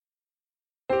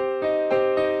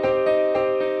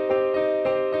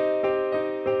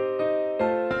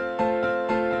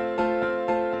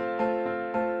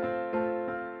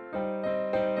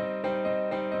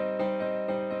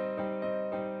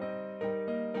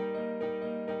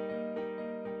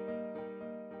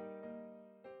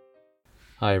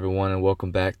Hi, everyone, and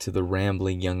welcome back to the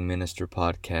Rambling Young Minister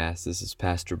podcast. This is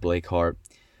Pastor Blake Hart,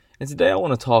 and today I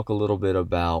want to talk a little bit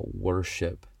about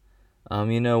worship.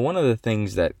 One of the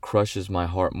things that crushes my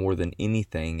heart more than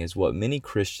anything is what many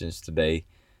Christians today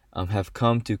have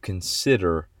come to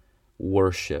consider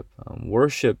worship.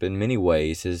 Worship, in many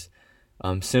ways, has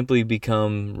simply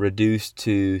become reduced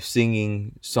to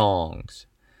singing songs.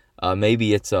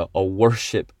 Maybe it's a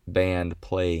worship band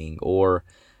playing, or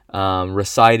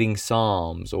reciting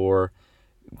psalms, or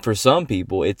for some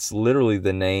people, it's literally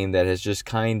the name that has just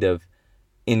kind of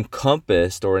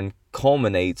encompassed or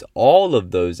culminates all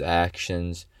of those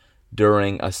actions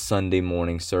during a Sunday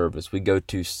morning service. We go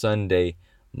to Sunday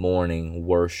morning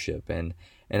worship, and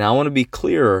I want to be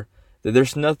clear that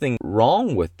there's nothing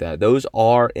wrong with that. Those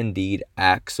are indeed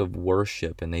acts of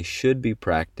worship, and they should be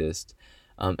practiced,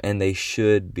 and they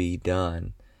should be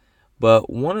done. But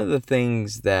one of the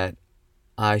things that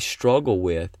I struggle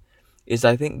with is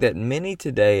I think that many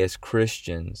today as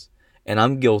Christians, and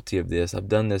I'm guilty of this, I've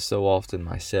done this so often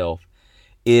myself,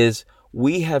 is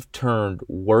we have turned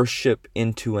worship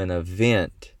into an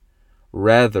event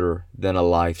rather than a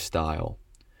lifestyle.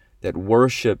 That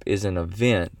worship is an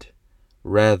event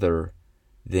rather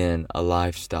than a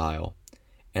lifestyle.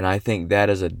 And I think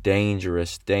that is a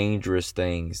dangerous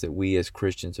thing that we as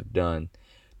Christians have done.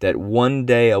 That one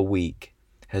day a week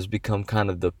has become kind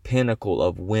of the pinnacle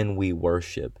of when we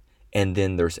worship, and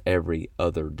then there's every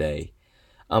other day.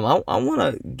 I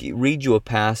want to read you a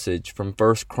passage from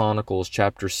 1 Chronicles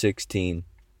chapter 16,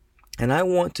 and I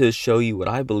want to show you what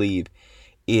I believe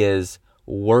is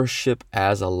worship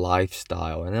as a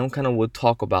lifestyle, and then we'll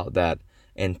talk about that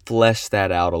and flesh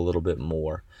that out a little bit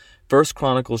more. 1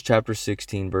 Chronicles chapter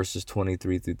 16, verses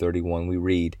 23 through 31, we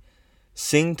read,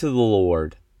 "Sing to the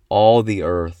Lord, all the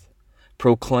earth.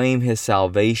 Proclaim His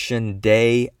salvation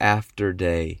day after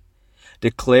day.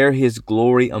 Declare His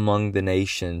glory among the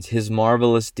nations, His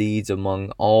marvelous deeds among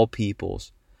all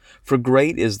peoples. For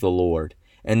great is the Lord,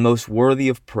 and most worthy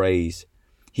of praise.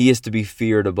 He is to be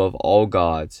feared above all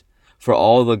gods. For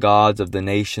all the gods of the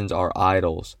nations are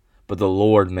idols, but the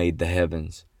Lord made the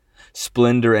heavens.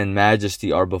 Splendor and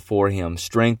majesty are before Him.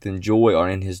 Strength and joy are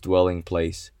in His dwelling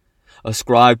place.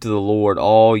 Ascribe to the Lord,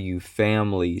 all you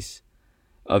families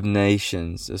of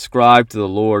nations. Ascribe to the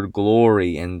Lord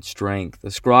glory and strength.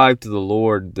 Ascribe to the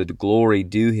Lord the glory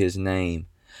due His name.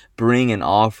 Bring an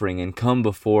offering and come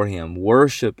before Him.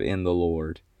 Worship in the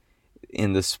Lord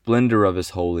in the splendor of His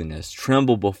holiness.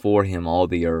 Tremble before Him, all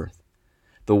the earth.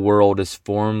 The world is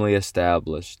firmly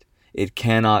established. It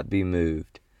cannot be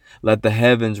moved. Let the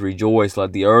heavens rejoice.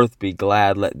 Let the earth be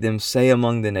glad. Let them say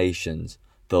among the nations,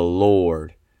 the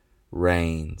Lord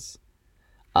reigns."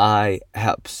 I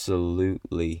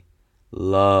absolutely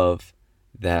love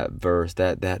that verse,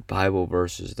 that Bible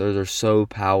verses. Those are so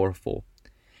powerful.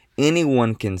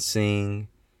 Anyone can sing,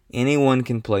 anyone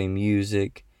can play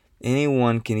music,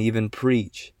 anyone can even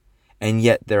preach, and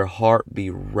yet their heart be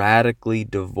radically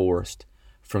divorced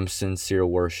from sincere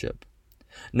worship.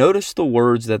 Notice the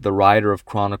words that the writer of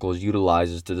Chronicles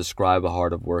utilizes to describe a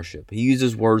heart of worship. He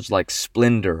uses words like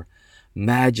splendor,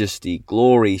 majesty,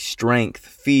 glory, strength,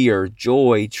 fear,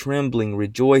 joy, trembling,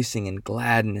 rejoicing, and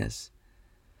gladness.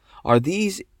 Are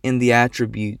these in the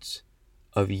attributes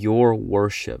of your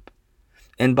worship?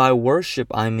 And by worship,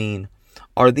 I mean,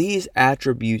 are these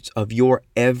attributes of your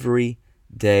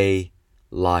everyday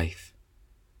life?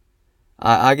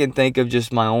 I can think of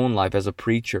just my own life as a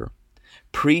preacher.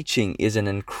 Preaching is an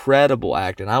incredible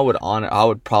act, and I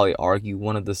would probably argue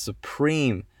one of the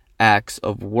supreme acts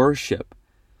of worship.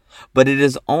 But it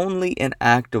is only an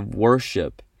act of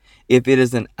worship if it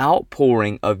is an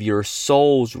outpouring of your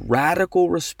soul's radical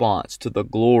response to the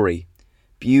glory,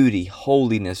 beauty,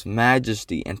 holiness,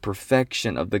 majesty, and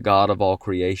perfection of the God of all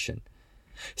creation.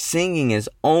 Singing is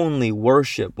only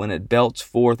worship when it belts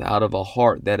forth out of a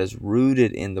heart that is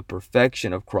rooted in the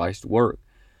perfection of Christ's work.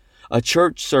 A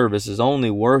church service is only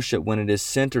worship when it is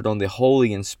centered on the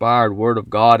holy, inspired Word of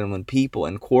God, and when people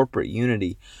in corporate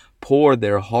unity pour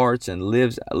their hearts and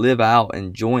live out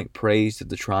in joint praise to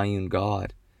the triune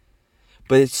God.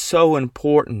 But it's so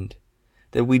important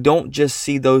that we don't just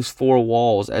see those four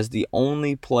walls as the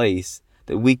only place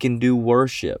that we can do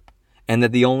worship, and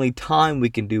that the only time we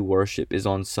can do worship is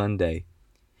on Sunday.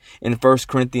 In 1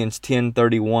 Corinthians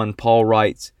 10:31, Paul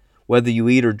writes, "Whether you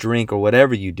eat or drink or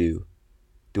whatever you do,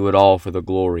 do it all for the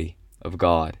glory of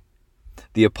God."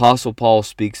 The Apostle Paul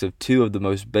speaks of two of the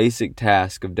most basic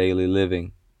tasks of daily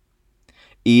living: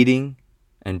 eating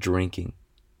and drinking.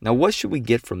 Now, what should we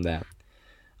get from that?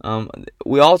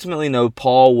 We ultimately know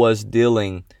Paul was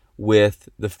dealing with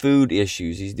the food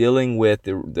issues. He's dealing with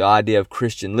the idea of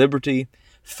Christian liberty,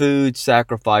 food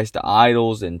sacrificed to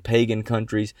idols in pagan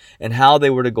countries and how they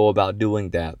were to go about doing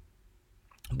that.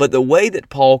 But the way that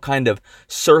Paul kind of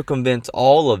circumvents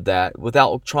all of that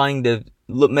without trying to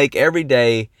make every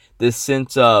day this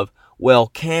sense of, well,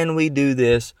 can we do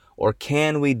this or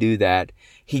can we do that?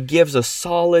 He gives a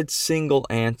solid single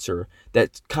answer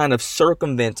that kind of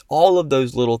circumvents all of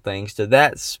those little things to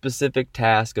that specific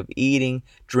task of eating,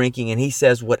 drinking, and he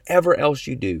says whatever else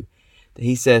you do,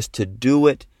 he says to do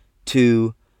it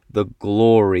to the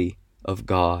glory of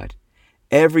God.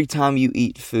 Every time you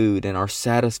eat food and are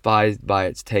satisfied by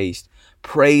its taste,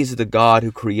 praise the God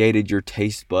who created your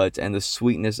taste buds and the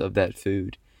sweetness of that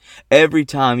food. Every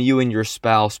time you and your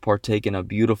spouse partake in a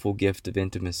beautiful gift of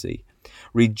intimacy,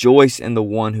 rejoice in the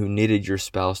one who knitted your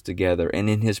spouse together and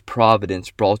in his providence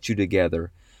brought you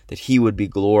together, that he would be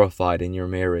glorified in your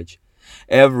marriage.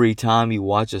 Every time you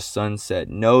watch a sunset,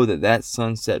 know that that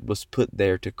sunset was put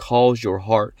there to cause your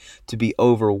heart to be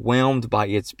overwhelmed by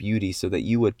its beauty so that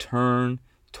you would turn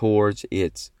towards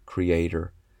its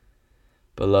creator.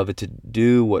 Beloved, to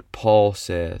do what Paul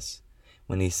says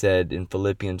when he said in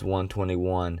Philippians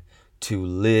 1:21, to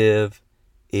live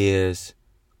is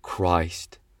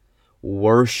Christ.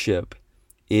 Worship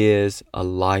is a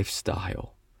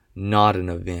lifestyle, not an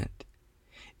event.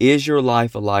 Is your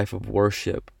life a life of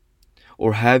worship?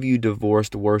 Or have you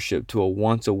divorced worship to a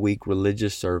once-a-week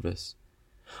religious service?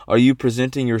 Are you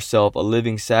presenting yourself a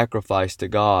living sacrifice to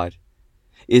God?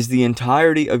 Is the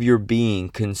entirety of your being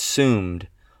consumed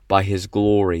by His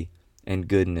glory and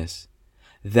goodness?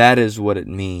 That is what it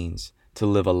means to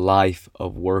live a life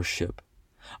of worship.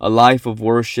 A life of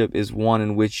worship is one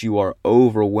in which you are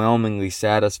overwhelmingly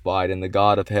satisfied in the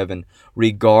God of heaven,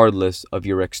 regardless of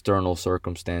your external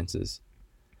circumstances.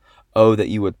 Oh, that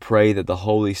you would pray that the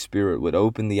Holy Spirit would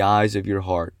open the eyes of your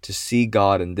heart to see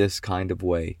God in this kind of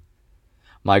way.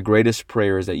 My greatest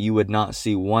prayer is that you would not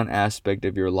see one aspect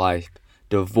of your life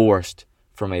divorced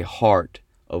from a heart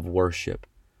of worship.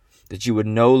 That you would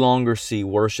no longer see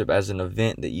worship as an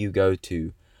event that you go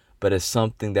to, but as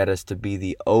something that is to be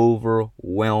the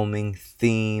overwhelming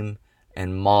theme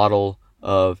and model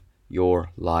of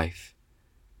your life.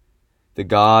 The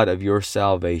God of your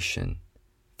salvation,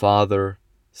 Father,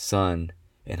 Son,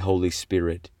 and Holy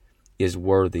Spirit, is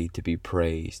worthy to be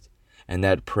praised, and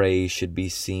that praise should be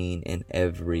seen in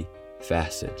every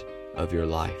facet of your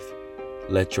life.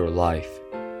 Let your life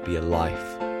be a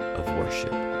life of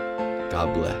worship.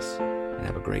 God bless, and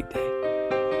have a great day.